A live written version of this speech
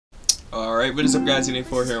Alright, what is up guys,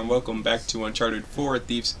 N84 here and welcome back to Uncharted 4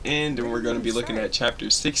 Thief's End, and we're going to be looking at Chapter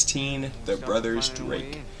 16, The Brothers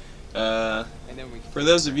Drake. For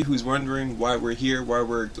those of you who's wondering why we're here, why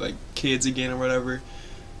we're like kids again or whatever,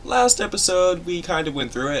 last episode we kind of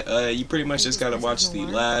went through it. You pretty much just got to watch the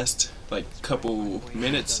last like couple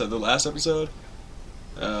minutes of the last episode.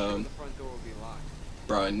 Bro,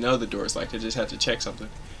 I know the door's locked, I just have to check something.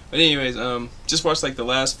 But anyways, just watch like the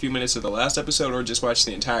last few minutes of the last episode, or just watch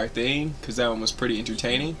the entire thing, because that one was pretty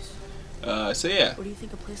entertaining. So yeah, what do you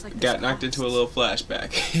think a place like got knocked into a little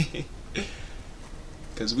flashback.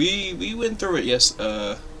 Because we went through it,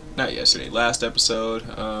 not yesterday, last episode.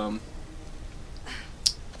 Of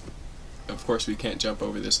course we can't jump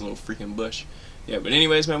over this little freaking bush. Yeah, but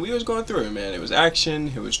anyways, man, we was going through it, man. It was action,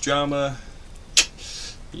 it was drama.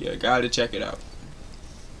 You gotta check it out.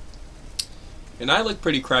 And I look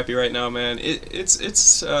pretty crappy right now, man.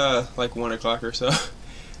 It's like 1 o'clock or so.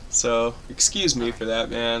 So excuse me for that,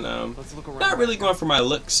 man. Not really going for my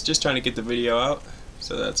looks, just trying to get the video out.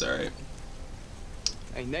 So that's alright.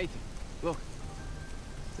 Hey Nathan, look.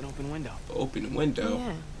 It's an open window. Open window?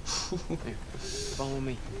 Yeah. Here, follow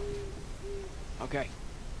me. Okay.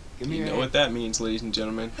 Give me you know what that means, ladies and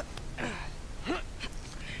gentlemen. Alright,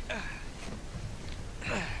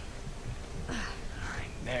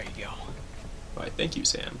 there you go. Alright, thank you,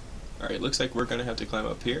 Sam. Alright, looks like we're gonna have to climb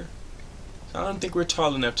up here. I don't think we're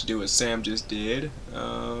tall enough to do what Sam just did.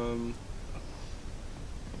 Jump!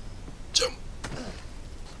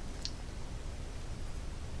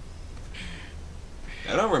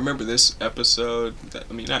 I don't remember this episode,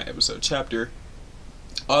 chapter,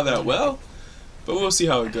 all that well. But we'll see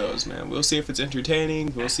how it goes, man. We'll see if it's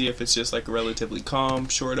entertaining. We'll see if it's just like a relatively calm,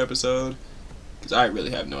 short episode. Because I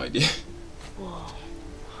really have no idea. Whoa.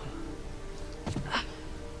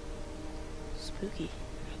 Spooky.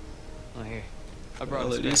 Oh, here. I brought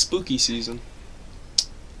Well, it is spooky season.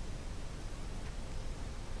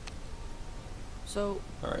 So,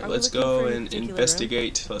 alright, let's go and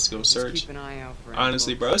investigate. Let's go search. Keep an eye out for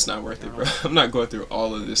Honestly, bro, it's not worth it, bro. I'm not going through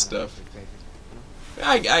all of this stuff.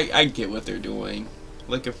 I get what they're doing.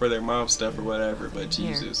 Looking for their mom stuff or whatever, but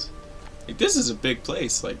Jesus. Like, this is a big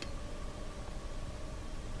place. Like,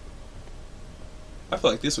 I feel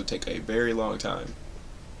like this would take a very long time.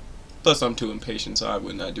 Plus, I'm too impatient, so I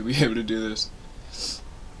would not be able to do this.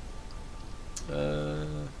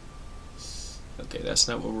 Okay, that's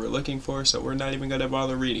not what we're looking for, so we're not even going to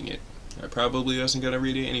bother reading it. I probably wasn't going to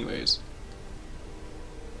read it anyways.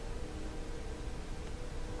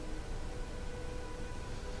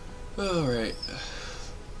 Alright.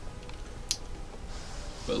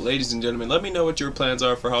 But ladies and gentlemen, let me know what your plans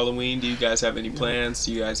are for Halloween. Do you guys have any plans?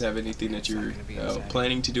 Do you guys have anything that you're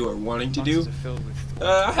planning to do or wanting to do?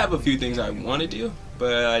 I have a few things I want to do,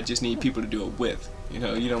 but I just need people to do it with. You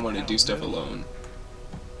know, you don't want to do stuff alone.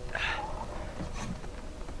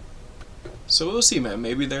 So we'll see, man.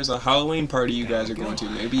 Maybe there's a Halloween party you guys are going to.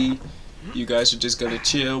 Maybe you guys are just going to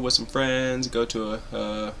chill with some friends, go to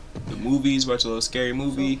the movies, watch a little scary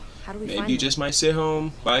movie. Maybe you just might sit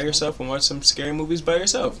home by yourself and watch some scary movies by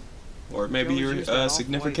yourself. Or maybe your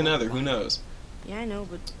significant other, who knows. Yeah, I know,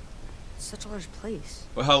 but it's such a large place.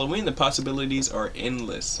 Well, Halloween, the possibilities are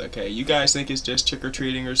endless, okay? You guys think it's just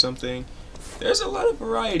trick-or-treating or something. There's a lot of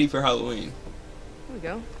variety for Halloween. Here we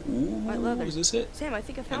go. Ooh, White leather. is this it? Sam, I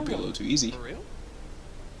think I found That'd be a one. little too easy. For real?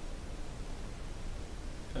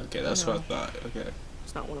 Okay, that's what I thought. Okay.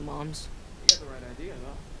 It's not one of Mom's. You got the right idea,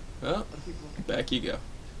 though. Well, back you go.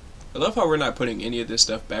 I love how we're not putting any of this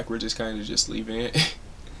stuff back. We're just kind of just leaving it.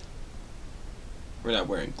 We're not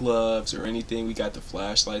wearing gloves or anything. We got the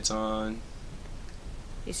flashlights on.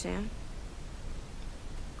 Hey, Sam.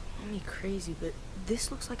 Call me crazy, but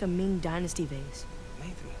this looks like a Ming Dynasty vase.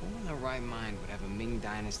 Nathan, who in their right mind would have a Ming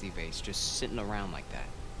Dynasty vase just sitting around like that?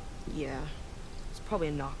 Yeah. It's probably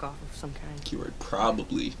a knockoff of some kind. Keyword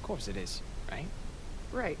probably. Of course it is, right?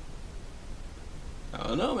 Right. I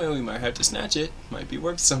don't know, man. We might have to snatch it. Might be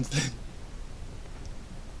worth something.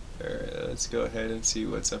 Alright, let's go ahead and see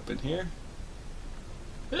what's up in here.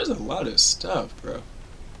 There's a lot of stuff, bro.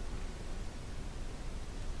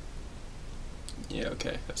 Yeah,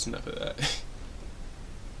 okay. That's enough of that.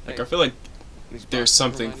 Like, I feel like there's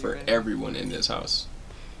something for everyone in this house.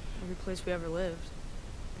 Every place we ever lived.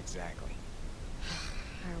 Exactly.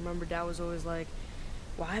 I remember Dad was always like,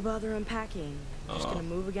 why bother unpacking? We're just gonna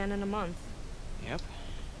move again in a month. Yep.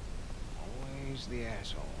 Always the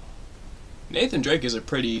asshole. Nathan Drake is a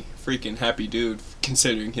pretty freaking happy dude,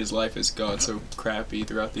 considering his life has gone so crappy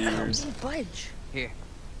throughout the years. Budge. Here,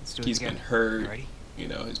 let's do it He's together. been hurt. Ready? You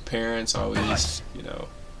know, his parents always, you know,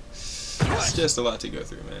 it's just a lot to go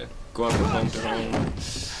through, man. Going from home to home.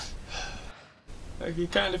 Like, you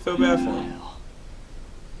kind of feel bad for him.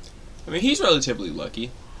 I mean, he's relatively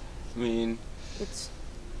lucky. I mean,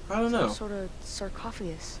 I don't know. Some sort of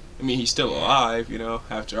sarcophagus. I mean, he's still alive, you know,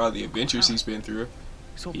 after all the adventures he's been through.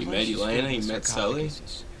 He met Elena, he met Sully.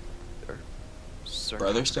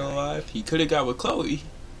 Brother's still alive. He could have got with Chloe.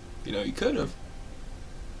 You know, he could have.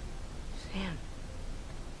 Sam,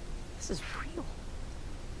 this is real.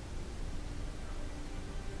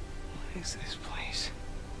 What is this place?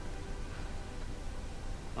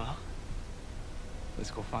 Well,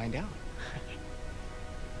 let's go find out.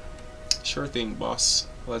 Sure thing, boss.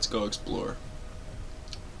 Let's go explore.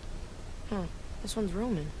 Huh. This one's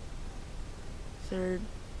Roman. 3rd,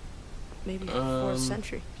 maybe 4th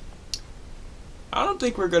century. I don't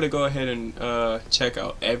think we're gonna go ahead and check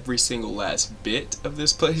out every single last bit of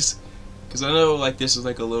this place, because I know like this is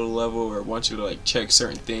like a little level where it wants you to like check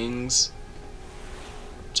certain things.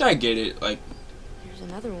 Which I get it. Like, here's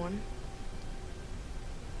another one.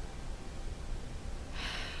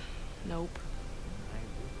 Nope.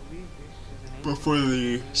 but for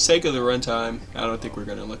the sake of the runtime, I don't think we're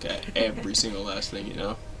gonna look at every single last thing, you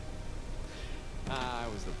know. I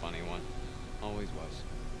was the funny one. Always was.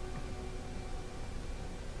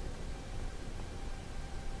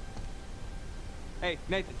 Hey,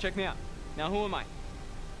 Nathan, check me out. Now, who am I?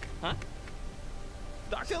 Huh?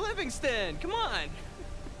 Dr. Livingston, come on!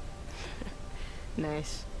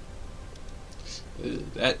 Nice.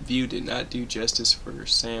 That view did not do justice for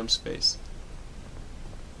Sam's face.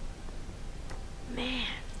 Man,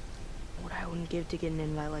 what I wouldn't give to get an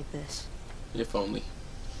invite like this. If only.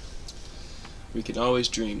 We can always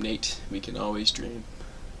dream, Nate. We can always dream.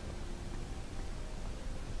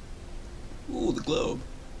 Ooh, the globe.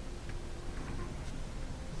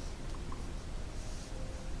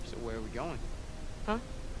 So where are we going? Huh?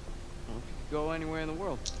 Well, if you could go anywhere in the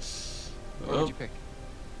world, where Well, would you pick?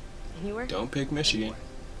 Anywhere? don't pick Michigan.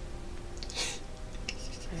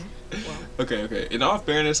 Okay. Well, Okay. In all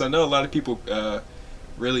fairness, I know a lot of people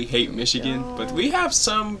really hate Michigan, but we have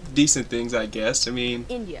some decent things, I guess. I mean,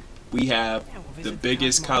 India. we have Yeah, we'll the visit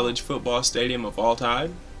biggest Taj Mahal. college football stadium of all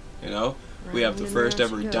time. You know, we have the Round and first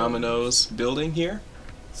round ever she goes. Domino's building here.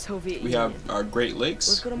 Soviet We Union. have our Great Let's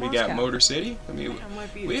Lakes. go to We got Moscow. Motor City. I mean, Yeah, it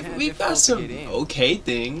might be we've kinda got difficult to some get in. okay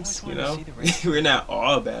things. You Always wanted know, to see the race. we're not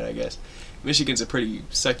all bad, I guess. Michigan's a pretty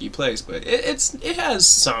sucky place, but it has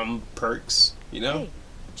some perks. You know. Hey,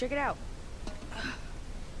 check it out.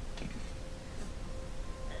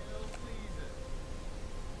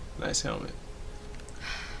 Nice helmet.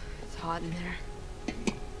 It's hot in there.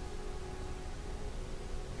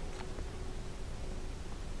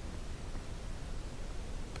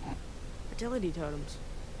 Fertility totems.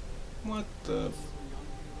 What the?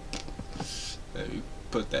 Let me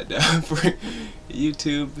put that down for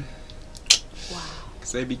YouTube, Wow.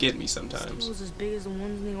 cause they be getting me This sometimes. table's as big as the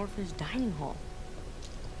ones in the orphanage dining hall.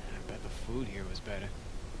 I bet the food here was better.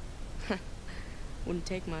 Wouldn't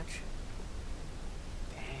take much.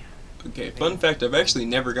 Damn. Okay, fun fact: I've actually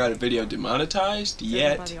never got a video demonetized Judging by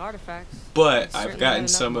yet, the artifacts. but certainly I've gotten not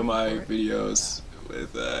some of enough my money for it. videos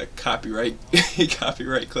with copyright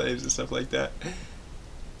copyright claims and stuff like that.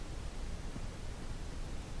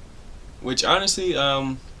 Which honestly,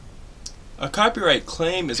 a copyright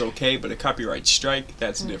claim is okay, but a copyright strike,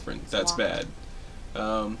 that's different. it's That's locked.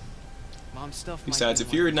 bad. Mom's stuff might Besides, be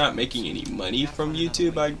if you're one not of making those. any money Gotta from find another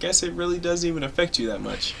YouTube, way. I guess it really doesn't even affect you that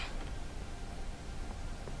much.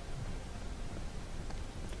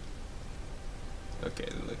 Okay,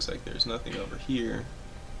 it looks like there's nothing over here.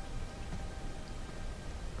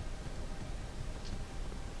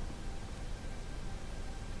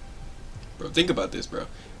 Bro, think about this, bro.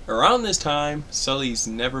 Around this time, Sully's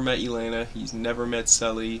never met Elena, he's never met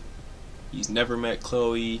Sully, he's never met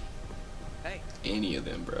Chloe, Hey, any of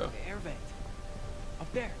them, bro. the air vent.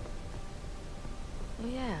 Up there. Oh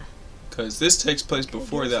yeah. Because this takes place Could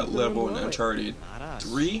before do that something level in heroic. Uncharted Not us.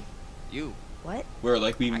 3, You. What? where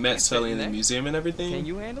like we I met can't fit Sully in in the there. museum and everything. Can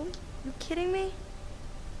you handle it? You kidding me?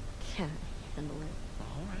 Can't handle it.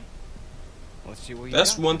 All right. Let's see what you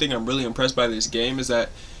That's got. one thing I'm really impressed by this game, is that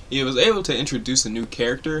it was able to introduce a new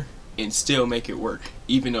character and still make it work,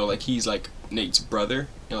 even though like he's like Nate's brother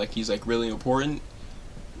and like he's like really important.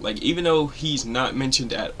 Like, even though he's not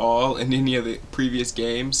mentioned at all in any of the previous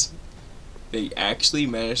games, they actually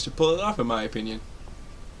managed to pull it off, in my opinion.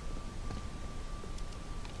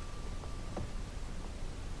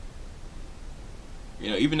 You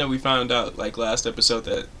know, even though we found out like last episode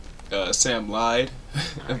that Sam lied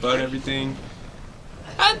about everything,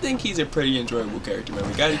 I think he's a pretty enjoyable character, man.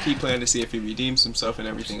 We gotta keep playing to see if he redeems himself and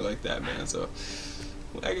everything like that, man. So,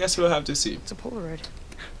 I guess we'll have to see. It's a Polaroid.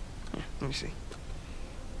 Let me see.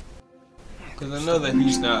 Because I know that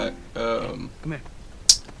he's not, Come here.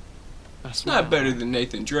 it's not better than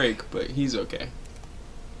Nathan Drake, but he's okay.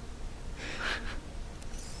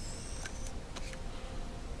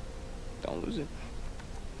 Don't lose it.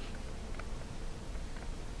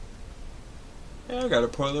 Yeah, I got a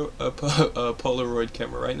Polaroid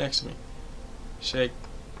camera right next to me. Shake.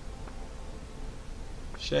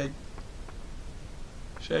 Shake.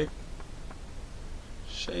 Shake.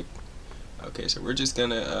 Shake. Okay, so we're just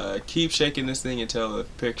gonna keep shaking this thing until the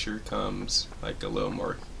picture comes like a little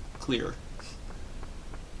more clear.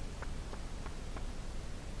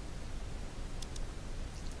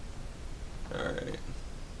 Alright.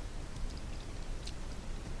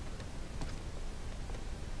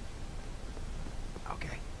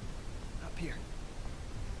 Okay. Up here.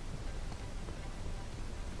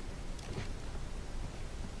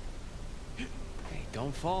 Hey,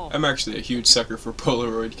 don't fall. I'm actually a huge sucker for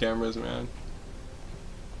Polaroid cameras, man.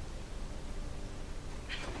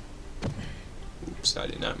 Oops, I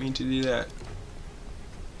did not mean to do that.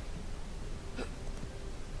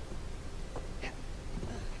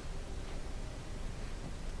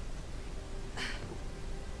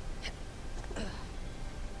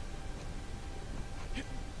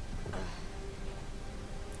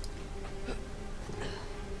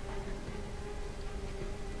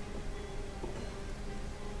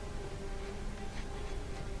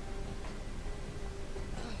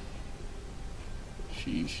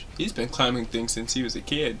 Sheesh. He's been climbing things since he was a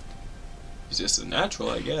kid. He's just a natural,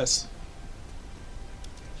 I guess.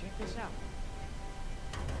 Check this out.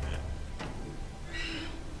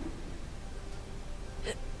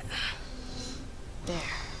 There.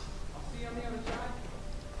 I'll see you on the other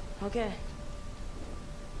side. Okay.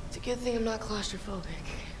 It's a good thing I'm not claustrophobic.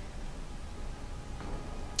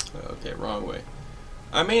 Okay, wrong way.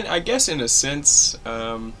 I mean, I guess in a sense,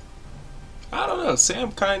 I don't know,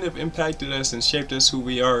 Sam kind of impacted us and shaped us who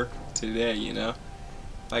we are today, you know?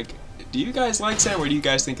 Like, do you guys like Sam, or do you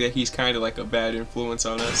guys think that he's kind of like a bad influence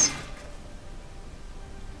on us?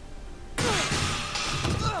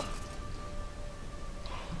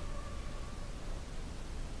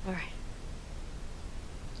 Alright.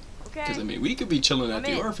 Okay. Because, I mean, we could be chilling at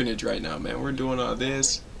the orphanage right now, man. We're doing all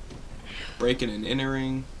this, breaking and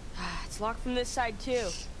entering. It's locked from this side, too.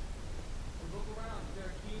 Look around. Is there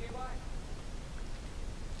a key nearby?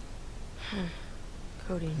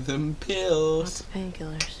 Codeine. Them Lots pills. of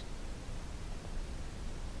painkillers.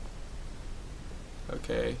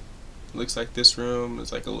 Okay. Looks like this room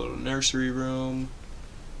is like a little nursery room.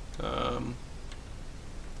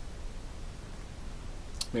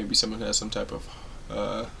 Maybe someone has some type of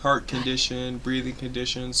heart condition, breathing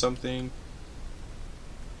condition, something.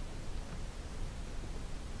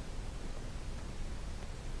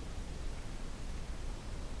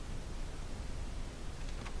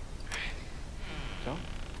 So,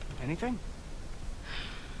 anything?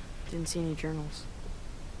 Didn't see any journals.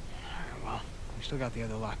 Alright, well, we still got the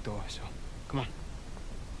other locked door, so come on.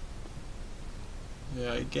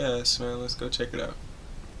 Yeah, I guess, man. Let's go check it out.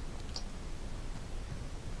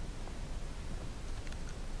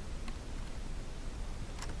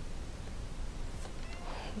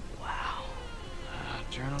 Wow.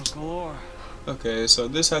 Journals galore. Okay, so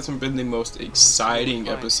this hasn't been the most exciting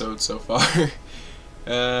episode so far.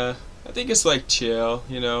 I think it's like chill,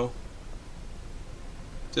 you know.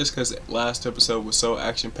 Just because last episode was so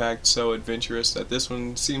action-packed, so adventurous, that this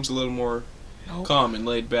one seems a little more calm and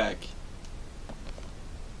laid back.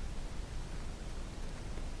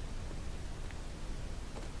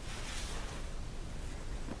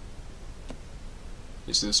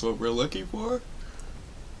 Is this what we're looking for?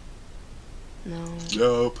 No.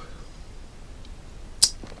 Nope.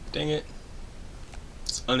 Dang it.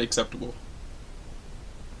 It's unacceptable.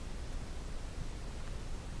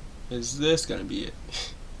 Is this gonna be it?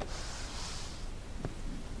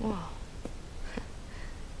 Whoa.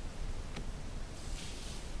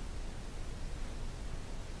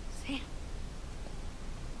 Sam.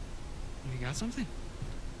 You got something?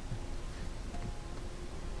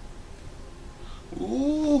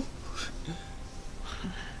 Ooh.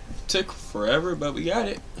 Took forever, but we got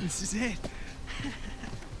it. This is it.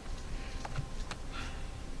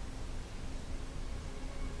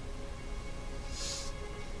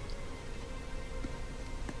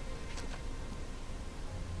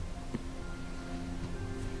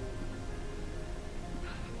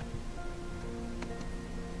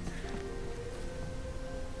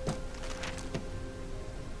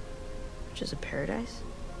 Just a paradise?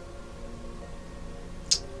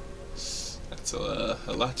 That's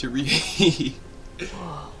a lot to read.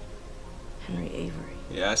 Whoa. Henry Avery.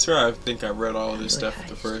 Yeah, I swear I think I read all of this Really stuff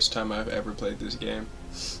the heist. first time I've ever played this game.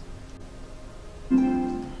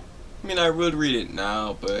 mean, I would read it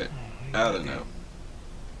now, but I don't know.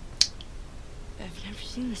 I've never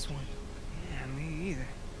seen this one. Yeah, me either.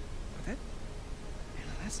 But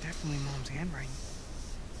that's definitely Mom's handwriting.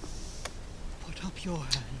 Put up your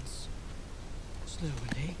hands.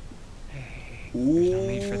 Slowly. Hey, there's no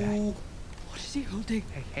need for that. What is he holding?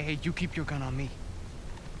 Hey, you keep your gun on me.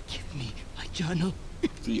 Give me my journal.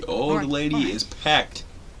 The old lady is packed.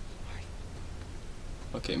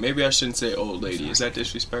 Okay, maybe I shouldn't say old lady. Is that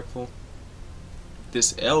disrespectful?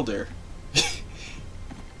 This elder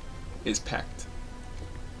is packed.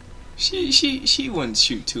 She wouldn't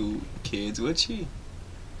shoot two kids, would she?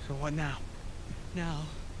 So what now? Now,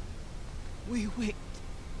 we wait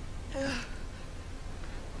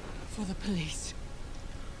for the police.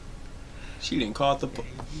 She didn't call it the Hey,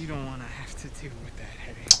 you don't want to have to deal with that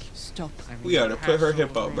headache. Stop. I mean, We gotta put her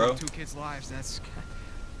hip up, bro. Two kids' lives. That's.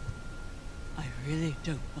 I really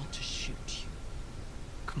don't want to shoot you.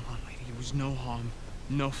 Come on, lady. It was no harm,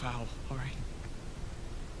 no foul. All right.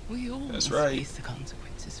 We all That's must right. face the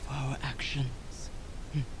consequences for our actions.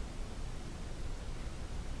 And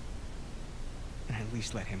at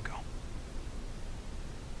least let him go.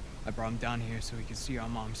 I brought him down here so he could see our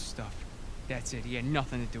mom's stuff. That's it. He had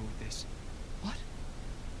nothing to do with this. What?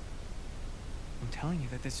 I'm telling you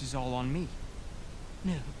that this is all on me.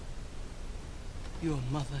 No. Your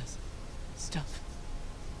mother's stuff.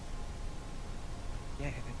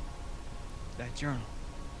 Yeah, that journal.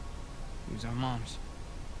 It was our mom's.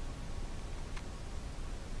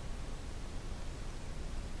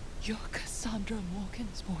 You're Cassandra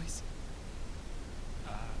Morgan's voice.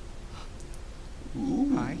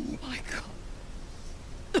 Ooh. Hi. My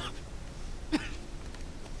God.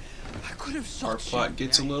 I could have Our shot plot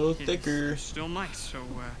gets a little thicker. Still might, so,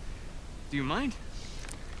 do you mind?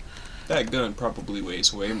 That gun probably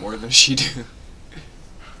weighs way more than she do.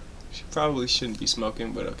 She probably shouldn't be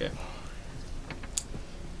smoking, but okay.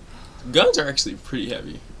 Guns are actually pretty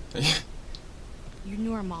heavy. You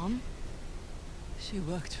knew our mom? She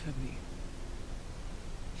worked for me.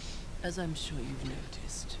 As I'm sure you've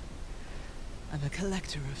noticed, I'm a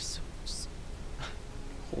collector of sorts.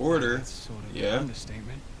 Order. That's sort of Yeah. an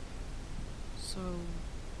understatement. So,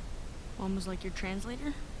 Mom was like your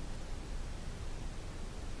translator?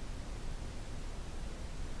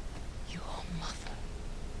 Your mother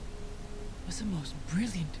was the most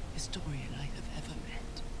brilliant historian I have ever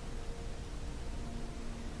met.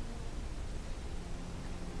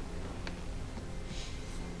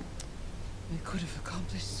 We could have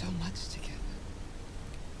accomplished so much together.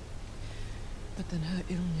 But then her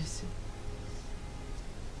illness...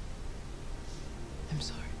 I'm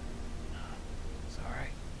sorry. It's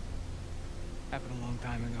alright. Happened a long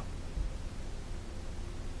time ago.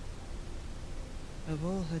 Of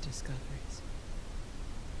all her discoveries,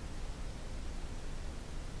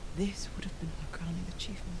 this would have been her crowning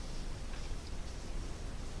achievement.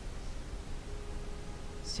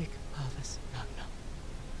 Sic parvis magna.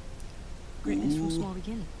 Greatness from Ooh. small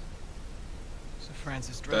beginnings. So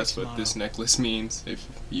Francis Drake's That's what motto. this necklace means, if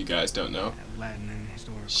you guys don't know. Yeah, Latin and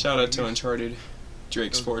historical. Shout out to figures. Uncharted,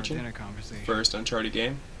 Drake's Those were Fortune. dinner conversation. First Uncharted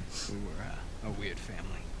game. We were a weird family.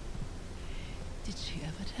 Did she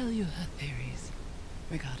ever tell you her theories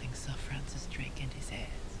regarding Sir Francis Drake and his heirs?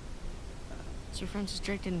 Sir Francis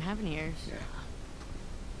Drake didn't have any heirs. Yeah.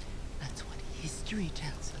 That's what history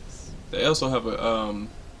tells us. They also have a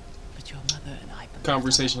But your mother and I believe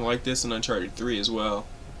conversation like this in Uncharted 3 as well.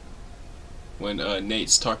 When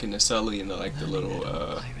Nate's talking to Sully in the, like the learning little that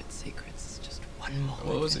all pirate secrets is just one more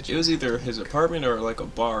what was it? It adventure was I either have to his look at. apartment or like a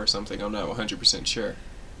bar or something. I'm not 100% sure.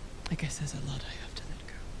 I guess there's a lot I have to let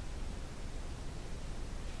go.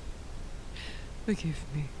 Forgive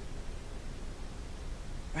me.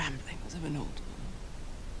 Ramblings of an old woman.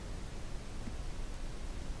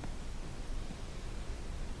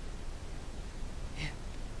 Here.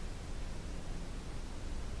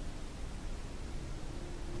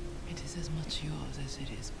 It is as much yours as it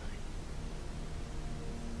is mine.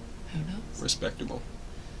 Who knows? Respectable.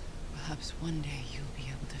 Perhaps one day you'll be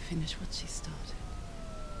able to finish what she started.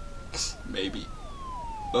 Maybe.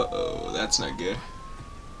 Uh-oh, that's not good.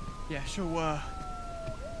 Yeah, so,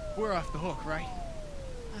 we're off the hook, right?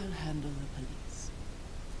 I'll handle the police.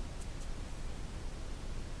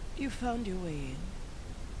 You found your way in.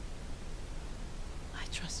 I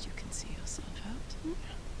trust you can see yourself out. Hmm?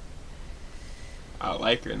 I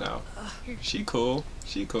like her now. She cool.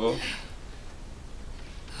 She cool.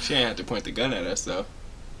 She ain't have to point the gun at us though.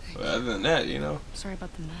 But other than that, you know, Sorry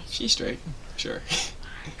about the mess. she's straight. Sure.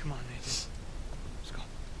 Come on, Nathan. Let's go.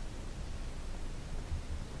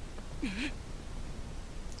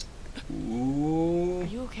 Are Ooh.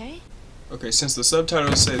 you okay? Okay, since the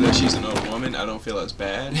subtitles say that she's an old woman, I don't feel as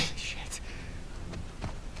bad. Shit.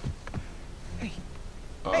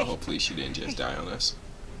 Oh, hopefully she didn't just die on us.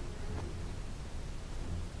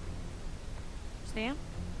 Sam?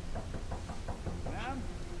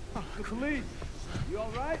 Oh, police. You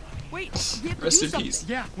all right? Wait, we have to Rest do in something. peace.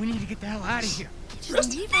 Yeah, we need to get the hell out of here.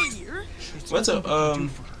 Just leave her here. What's up,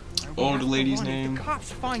 old lady's name? If the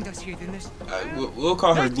cops find us here, then this. We'll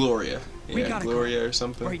call her Gloria. We Yeah, gotta Gloria or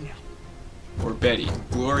something. Right now. Or Betty.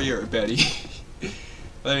 Gloria or Betty.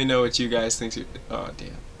 Let me know what you guys think. Oh,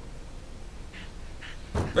 damn.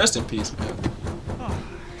 Rest in peace, man. Oh,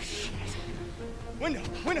 shit. Window,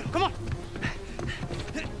 come on.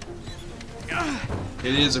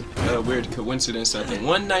 It is a weird coincidence that the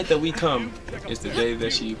one night that we come is the day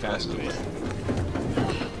that she passes away.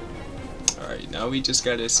 Alright, now we just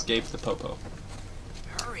gotta escape the popo.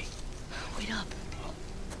 Hurry. Wait up.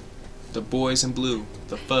 The boys in blue,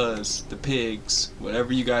 the fuzz, the pigs,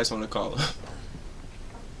 whatever you guys want to call them.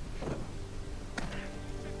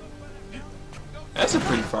 That's a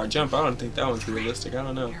pretty far jump. I don't think that one's realistic. I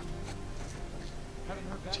don't know.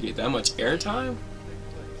 Did you get that much airtime?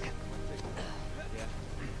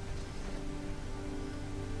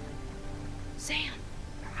 Sam.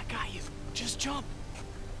 I got you. Just jump.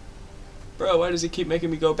 Bro, why does he keep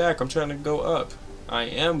making me go back? I'm trying to go up. I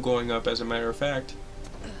am going up, as a matter of fact.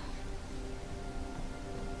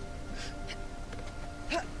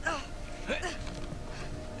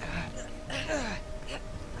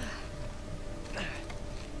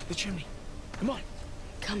 The chimney. Come on.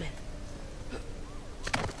 Coming.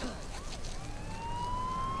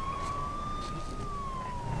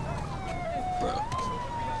 Bro.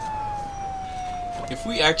 If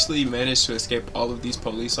we actually manage to escape all of these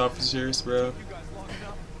police officers, bro.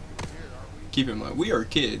 Keep in mind, we are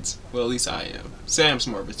kids. Well, at least I am. Sam's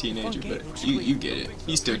more of a teenager, but you get it.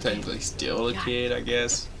 He's still technically still a kid, I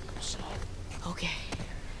guess. Okay.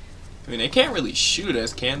 I mean, they can't really shoot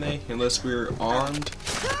us, can they? Unless we're armed.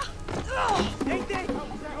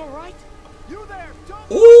 Alright? You there,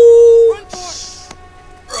 don't Ooh! run for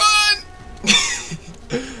Run!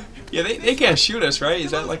 Yeah, they can't shoot us, right?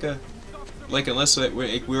 Is that like a... Like, unless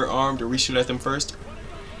we're armed or we shoot at them first?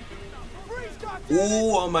 Ooh,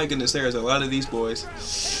 oh my goodness, there's a lot of these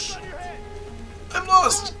boys. I'm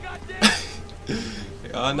lost!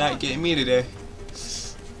 Y'all not getting me today.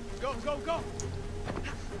 Go, go, go!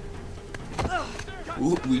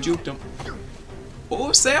 Ooh, we juked him.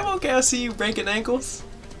 Oh, Sam, okay, I see you breaking ankles.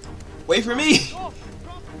 Wait for me!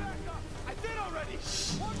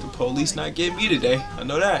 The police not getting me today. I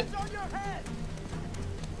know that.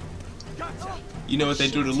 You know what they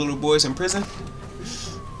do to little boys in prison?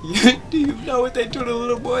 Do you know what they do to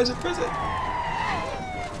little boys in prison?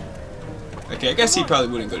 Okay, I guess he probably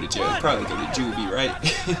wouldn't go to jail. He'd probably go to juvie, right?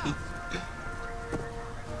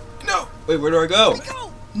 No! Wait, where do I go?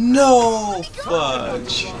 No!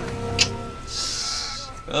 Fudge.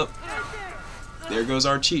 Oh. There goes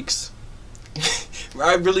our cheeks.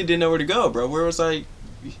 I really didn't know where to go, bro. Where was I?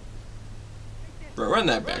 Bro, run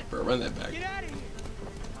that back, bro. Run that back.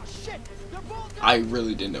 I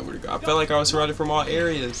really didn't know where to go. I felt like I was surrounded from all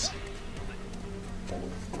areas.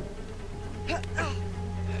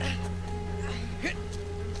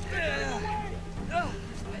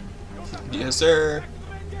 Yes, sir.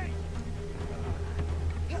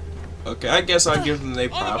 Okay, I guess I'll give them their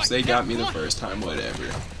props. They got me the first time, whatever.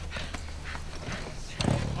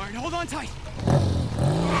 Alright, hold on tight.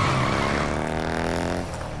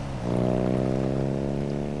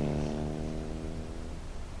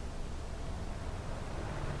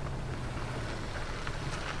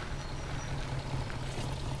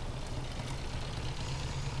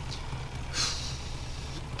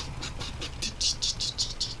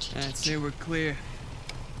 I'd say we're clear.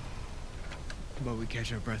 But we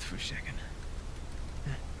catch our breath for a second.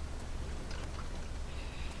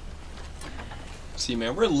 See,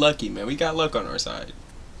 man, we're lucky, man. We got luck on our side.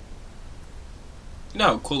 You know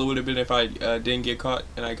how cool it would have been if I didn't get caught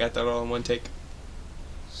and I got that all in one take?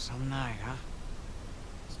 Some night, huh?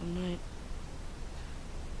 Some night.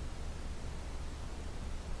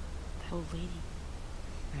 That old lady.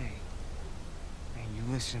 Hey. Hey, you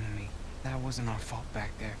listen to me. That wasn't our fault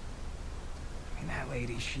back there. I mean, that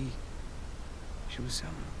lady, she was,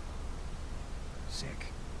 sick.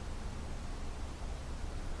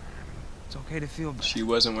 I mean, it's okay to feel bad. She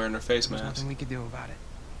wasn't wearing her face There's mask. nothing we could do about it.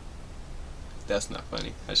 That's not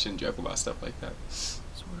funny. I shouldn't joke about stuff like that. So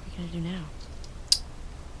what are we gonna do now?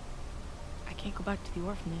 I can't go back to the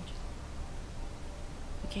orphanage.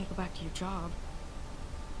 We can't go back to your job.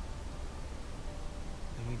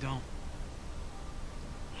 And we don't.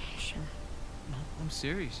 Sure. No, I'm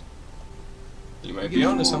serious. You might We be get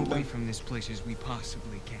as onto far away something. from this place as we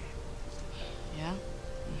possibly can. Yeah?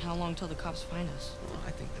 And how long till the cops find us? Well,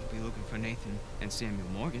 I think they'll be looking for Nathan and Samuel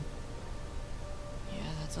Morgan. Yeah,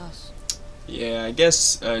 that's us. Yeah, I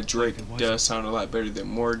guess Drake It wasn't. does sound a lot better than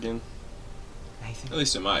Morgan. Nathan, At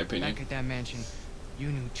least in my opinion. back at that mansion, you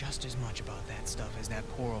knew just as much about that stuff as that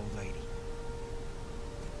poor old lady.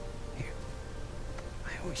 Here,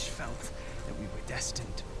 I always felt that we were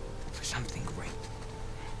destined for something great.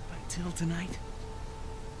 Until tonight,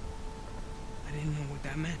 I didn't know what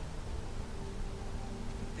that meant.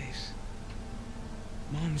 But this,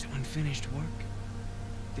 Mom's unfinished work,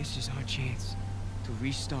 this is our chance to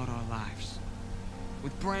restart our lives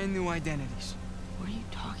with brand new identities. What are you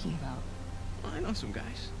talking about? Well, I know some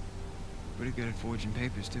guys. Pretty good at forging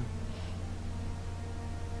papers, too.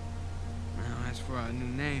 Now, as for our new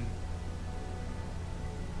name,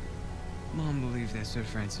 Mom believes that Sir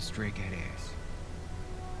Francis Drake had heirs.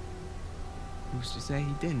 Who's to say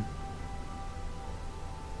he didn't?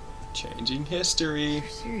 Changing history. You're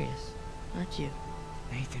serious, aren't you?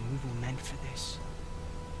 Nathan, we were meant for this.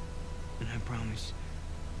 And I promise,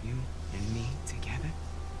 you and me together,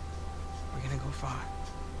 we're gonna go far.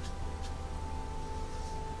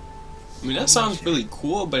 I mean, that sounds really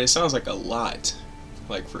cool, but it sounds like a lot.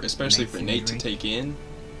 Like, for especially for Nathan Nate to Drake. take in.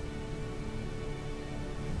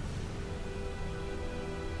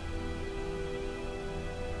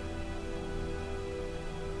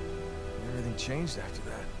 Everything changed after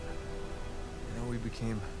that. You know, we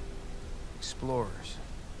became explorers,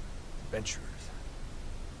 adventurers,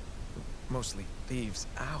 mostly thieves.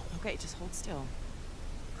 Ow. Okay, just hold still.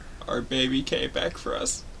 Our baby came back for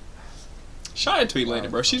us. Shot a tweet later,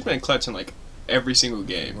 bro. She's been clutching like every single We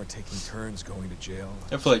game. weren't taking turns going to jail.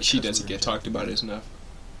 I feel like she because doesn't we were get talked about as enough.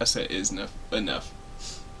 I said is enough. Enough.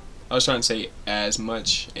 I was trying to say as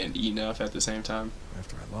much and enough at the same time.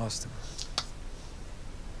 After I lost him.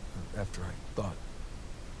 After I thought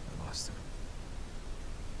I lost him.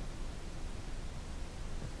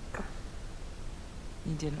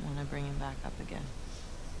 You didn't want to bring him back up again.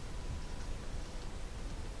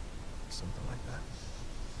 Something like that.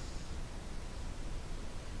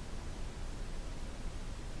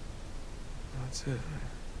 That's it.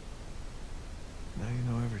 Now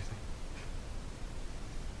you know everything.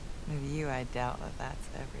 With you, I doubt that that's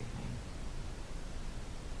everything.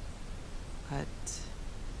 But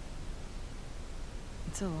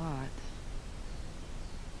it's a lot.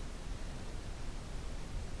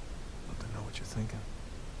 Love to know what you're thinking.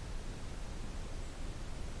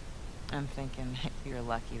 I'm thinking you're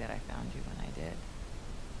lucky that I found you when I did.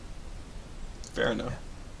 Fair enough.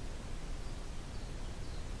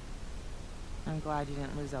 I'm glad you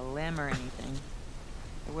didn't lose a limb or anything.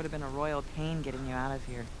 It would have been a royal pain getting you out of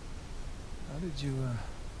here. How did you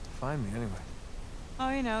find me anyway? Oh,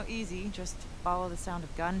 you know, easy. Just follow the sound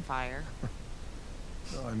of gunfire.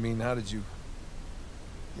 No, I mean, how did you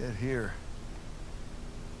get here?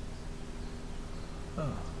 Oh,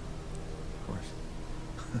 of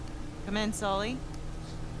course. Come in, Sully.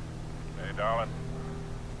 Hey, darling.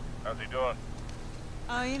 How's he doing?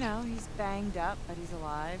 Oh, you know, he's banged up, but he's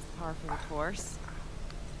alive. Par for the course.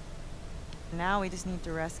 Now we just need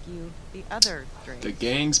to rescue the other Drake. The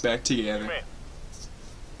gang's back What do you together. mean?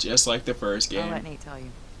 Just like the first I'll let game. Nate tell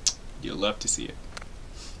you. You'll love to see it.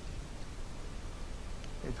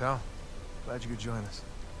 Hey, pal. Glad you could join us.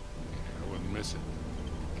 I wouldn't miss it.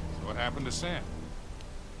 So what happened to Sam?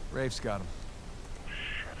 Rafe's got him.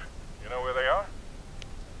 Shit. You know where they are?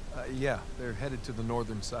 Yeah, they're headed to the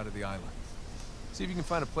northern side of the island. See if you can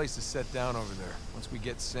find a place to set down over there. Once we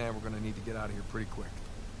get Sam, we're gonna need to get out of here pretty quick.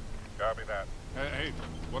 Copy that. Hey,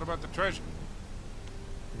 what about the treasure?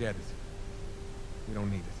 Forget it. We don't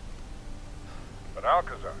need it. But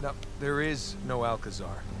Alcazar. No, there is no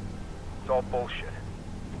Alcazar. It's all bullshit.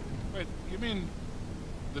 Wait, you mean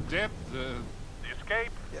the debt, the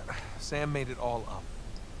escape? Yeah, Sam made it all up.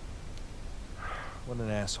 What an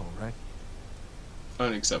asshole, right?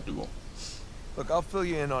 Unacceptable. Look, I'll fill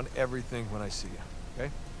you in on everything when I see you,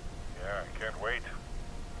 okay? Yeah, I can't wait.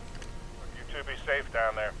 But you two be safe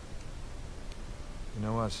down there. You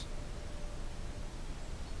know us.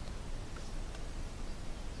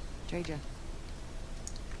 Traja.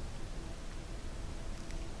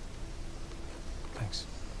 Thanks.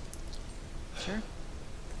 Sure.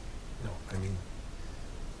 No, I mean,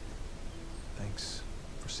 thanks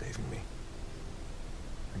for saving me.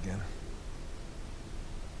 Again.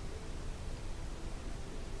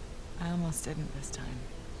 I almost didn't this time.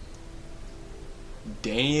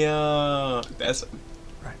 Damn. That's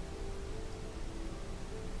Right.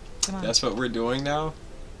 Come on. what we're doing now.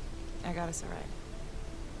 I got us a ride.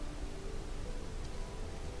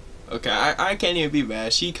 Okay, I can't even be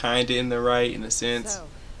mad. She kinda in the right in a sense. So,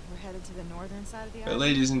 we're headed to the northern side of the But island.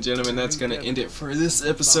 ladies and gentlemen, that's gonna end it for this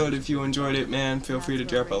episode. If you enjoyed it, man, feel free to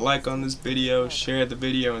drop a like on this video, share the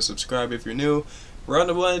video, and subscribe if you're new. We're on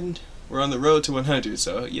the road to 100,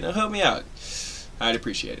 so, you know, help me out. I'd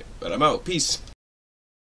appreciate it. But I'm out. Peace.